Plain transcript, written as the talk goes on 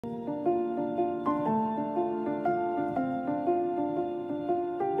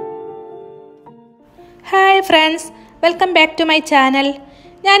Hi friends, welcome back to my channel.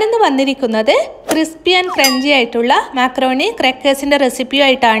 ഞാനിന്ന് വന്നിരിക്കുന്നത് crispy and crunchy ആയിട്ടുള്ള macaroni ക്രാക്കേഴ്സിൻ്റെ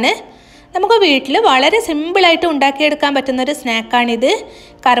റെസിപ്പിയുമായിട്ടാണ്. നമുക്ക് വീട്ടിൽ വളരെ സിമ്പിളായിട്ട് ഉണ്ടാക്കിയെടുക്കാൻ പറ്റുന്നൊരു സ്നാക്കാണിത്.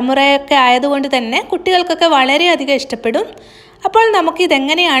 കറുമുറയൊക്കെ ആയതുകൊണ്ട് തന്നെ കുട്ടികൾക്കൊക്കെ വളരെയധികം ഇഷ്ടപ്പെടും. അപ്പോൾ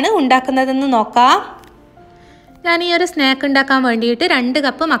നമുക്കിതെങ്ങനെയാണ് ഉണ്ടാക്കുന്നതെന്ന് നോക്കാം. ഞാൻ ഈ ഒരു സ്നാക്ക് ഉണ്ടാക്കാൻ വേണ്ടിയിട്ട് 2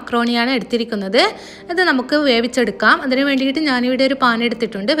 കപ്പ് മക്രോണിയാണ് എടുത്തിരിക്കുന്നത്. ഇത് നമുക്ക് വേവിച്ചെടുക്കാം. അതിന് വേണ്ടിയിട്ട് ഞാനിവിടെ ഒരു പാൻ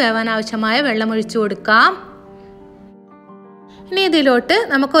എടുത്തിട്ടുണ്ട്. വേവാൻ ആവശ്യമായ വെള്ളം ഒഴിച്ചു കൊടുക്കാം. ഇനി ഇതിലോട്ട്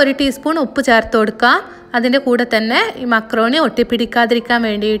നമുക്ക് 1 ടീസ്പൂൺ ഉപ്പ് ചേർത്ത് കൊടുക്കാം. അതിൻ്റെ കൂടെ തന്നെ ഈ മക്രോണി ഒട്ടിപ്പിടിക്കാതിരിക്കാൻ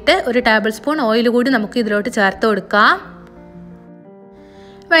വേണ്ടിയിട്ട് 1 ടേബിൾ സ്പൂൺ ഓയിൽ കൂടി നമുക്ക് ഇതിലോട്ട് ചേർത്ത് കൊടുക്കാം.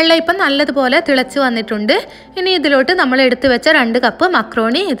 വെള്ളം ഇപ്പം നല്ലതുപോലെ തിളച്ച് വന്നിട്ടുണ്ട്. ഇനി ഇതിലോട്ട് നമ്മൾ എടുത്തു വെച്ച 2 കപ്പ്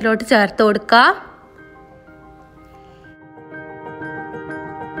മക്രോണി ഇതിലോട്ട് ചേർത്ത് കൊടുക്കാം.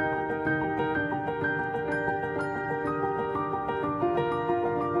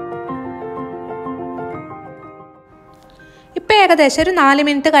 ഇപ്പോൾ ഏകദേശം ഒരു 4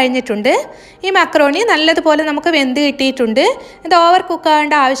 മിനിറ്റ് കഴിഞ്ഞിട്ടുണ്ട്. ഈ മക്രോണി നല്ലതുപോലെ നമുക്ക് വെന്ത് കിട്ടിയിട്ടുണ്ട്. ഇത് ഓവർ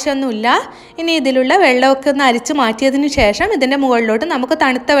കുക്കാകേണ്ട ആവശ്യമൊന്നുമില്ല. ഇനി ഇതിലുള്ള വെള്ളമൊക്കെ ഒന്ന് അരിച്ച് മാറ്റിയതിന് ശേഷം ഇതിൻ്റെ മുകളിലോട്ട് നമുക്ക്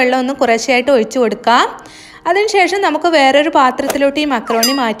തണുത്ത വെള്ളം ഒന്ന് കുറേശ്ശെയായിട്ട് ഒഴിച്ചു കൊടുക്കാം. അതിനുശേഷം നമുക്ക് വേറൊരു പാത്രത്തിലോട്ട് ഈ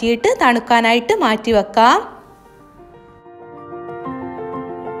മക്രോണി മാറ്റിയിട്ട് തണുക്കാനായിട്ട് മാറ്റി വെക്കാം.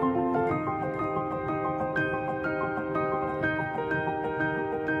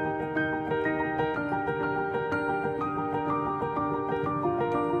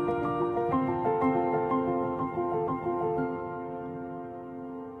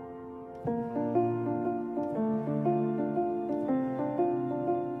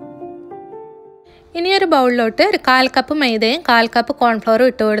 ഇനി ഒരു ബൗളിലോട്ട് ഒരു 1/4 കപ്പ് മൈദയും 1/4 കപ്പ് കോൺഫ്ലവറും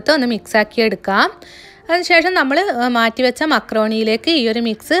ഇട്ട് കൊടുത്ത് ഒന്ന് മിക്സാക്കി എടുക്കാം. അതിനുശേഷം നമ്മൾ മാറ്റിവെച്ച മക്രോണിയിലേക്ക് ഈ ഒരു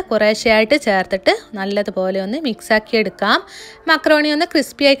മിക്സ് കുറേശ്ശെയായിട്ട് ചേർത്തിട്ട് നല്ലതുപോലെ ഒന്ന് മിക്സാക്കി എടുക്കാം. മക്രോണി ഒന്ന്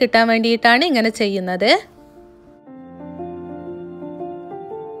ക്രിസ്പിയായി കിട്ടാൻ വേണ്ടിയിട്ടാണ് ഇങ്ങനെ ചെയ്യുന്നത്.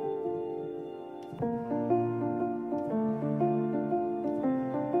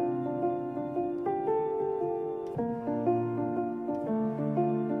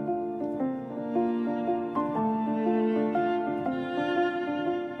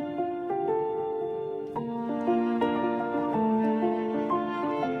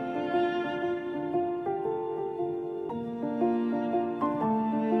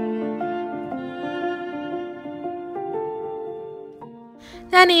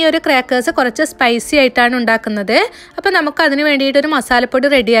 ഞാൻ ഈ ഒരു ക്രാക്കേഴ്സ് കുറച്ച് സ്പൈസി ആയിട്ടാണ് ഉണ്ടാക്കുന്നത്. അപ്പോൾ നമുക്ക് അതിന് വേണ്ടിയിട്ടൊരു മസാലപ്പൊടി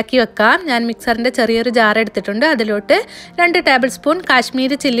റെഡിയാക്കി വെക്കാം. ഞാൻ മിക്സറിൻ്റെ ചെറിയൊരു ജാർ എടുത്തിട്ടുണ്ട്. അതിലോട്ട് 2 table spoon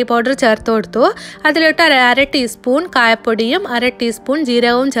Kashmiri chilli powder ചേർത്ത് കൊടുത്തു. അതിലോട്ട് 1/2 ടീസ്പൂൺ കായപ്പൊടിയും 1/2 ടീസ്പൂൺ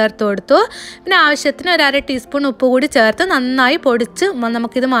ജീരകവും ചേർത്ത് കൊടുത്തു. പിന്നെ ആവശ്യത്തിന് 1/2 ടീസ്പൂൺ ഉപ്പ് കൂടി ചേർത്ത് നന്നായി പൊടിച്ച്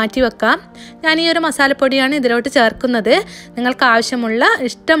നമുക്കിത് മാറ്റി വെക്കാം. ഞാൻ ഈ ഒരു മസാലപ്പൊടിയാണ് ഇതിലോട്ട് ചേർക്കുന്നത്. നിങ്ങൾക്ക് ആവശ്യമുള്ള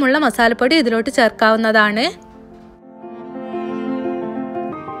ഇഷ്ടമുള്ള മസാലപ്പൊടി ഇതിലോട്ട് ചേർക്കാവുന്നതാണ്.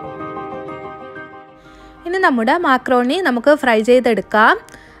 ഇനി നമ്മുടെ മാക്രോണി നമുക്ക് ഫ്രൈ ചെയ്തെടുക്കാം.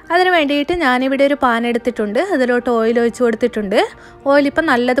 അതിന് വേണ്ടിയിട്ട് ഞാനിവിടെ ഒരു പാൻ എടുത്തിട്ടുണ്ട്. അതിലോട്ട് ഓയിൽ ഒഴിച്ച് കൊടുത്തിട്ടുണ്ട്. ഓയിൽ ഇപ്പം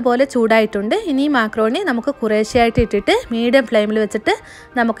നല്ലതുപോലെ ചൂടായിട്ടുണ്ട്. ഇനി ഈ മാക്രോണി നമുക്ക് കുറേശ്ശെയായിട്ട് ഇട്ടിട്ട് മീഡിയം ഫ്ലെയിമിൽ വെച്ചിട്ട്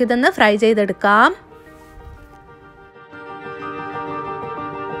നമുക്കിതൊന്ന് ഫ്രൈ ചെയ്തെടുക്കാം.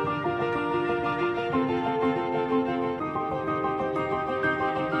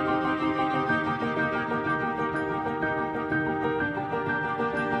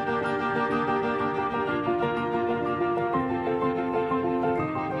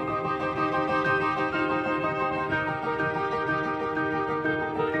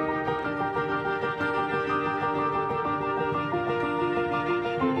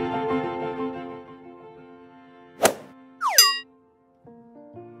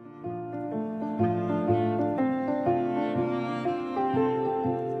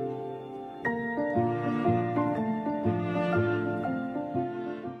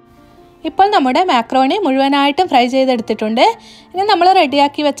 ഇപ്പോൾ നമ്മുടെ മാക്രോണി മുഴുവനായിട്ടും ഫ്രൈ ചെയ്തെടുത്തിട്ടുണ്ട്. ഇനി നമ്മൾ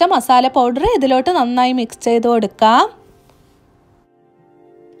റെഡിയാക്കി വെച്ച മസാല പൗഡർ ഇതിലോട്ട് നന്നായി മിക്സ് ചെയ്ത് കൊടുക്കാം.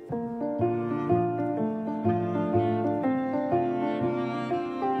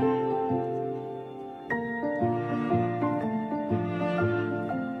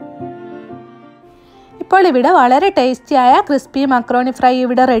 ഇപ്പോൾ ഇവിടെ വളരെ ടേസ്റ്റിയായ ക്രിസ്പി മക്രോണി ഫ്രൈ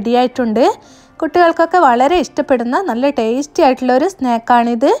ഇവിടെ റെഡി ആയിട്ടുണ്ട്. കുട്ടികൾക്കൊക്കെ വളരെ ഇഷ്ടപ്പെടുന്ന നല്ല ടേസ്റ്റി ആയിട്ടുള്ളൊരു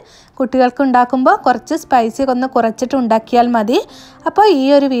സ്നാക്കാണിത്. കുട്ടികൾക്ക് ഉണ്ടാക്കുമ്പോൾ കുറച്ച് സ്പൈസി ഒന്ന് കുറച്ചിട്ട് ഉണ്ടാക്കിയാൽ മതി. അപ്പോൾ ഈ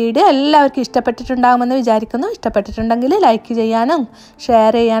ഒരു വീഡിയോ എല്ലാവർക്കും ഇഷ്ടപ്പെട്ടിട്ടുണ്ടാകുമെന്ന് വിചാരിക്കുന്നു. ഇഷ്ടപ്പെട്ടിട്ടുണ്ടെങ്കിൽ ലൈക്ക് ചെയ്യാനും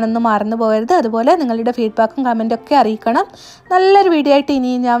ഷെയർ ചെയ്യാനൊന്നും മറന്നു പോകരുത്. അതുപോലെ നിങ്ങളുടെ ഫീഡ്ബാക്കും കമൻറ്റൊക്കെ അറിയിക്കണം. നല്ലൊരു വീഡിയോ ആയിട്ട്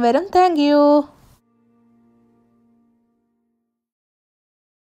ഇനിയും ഞാൻ വരും. താങ്ക്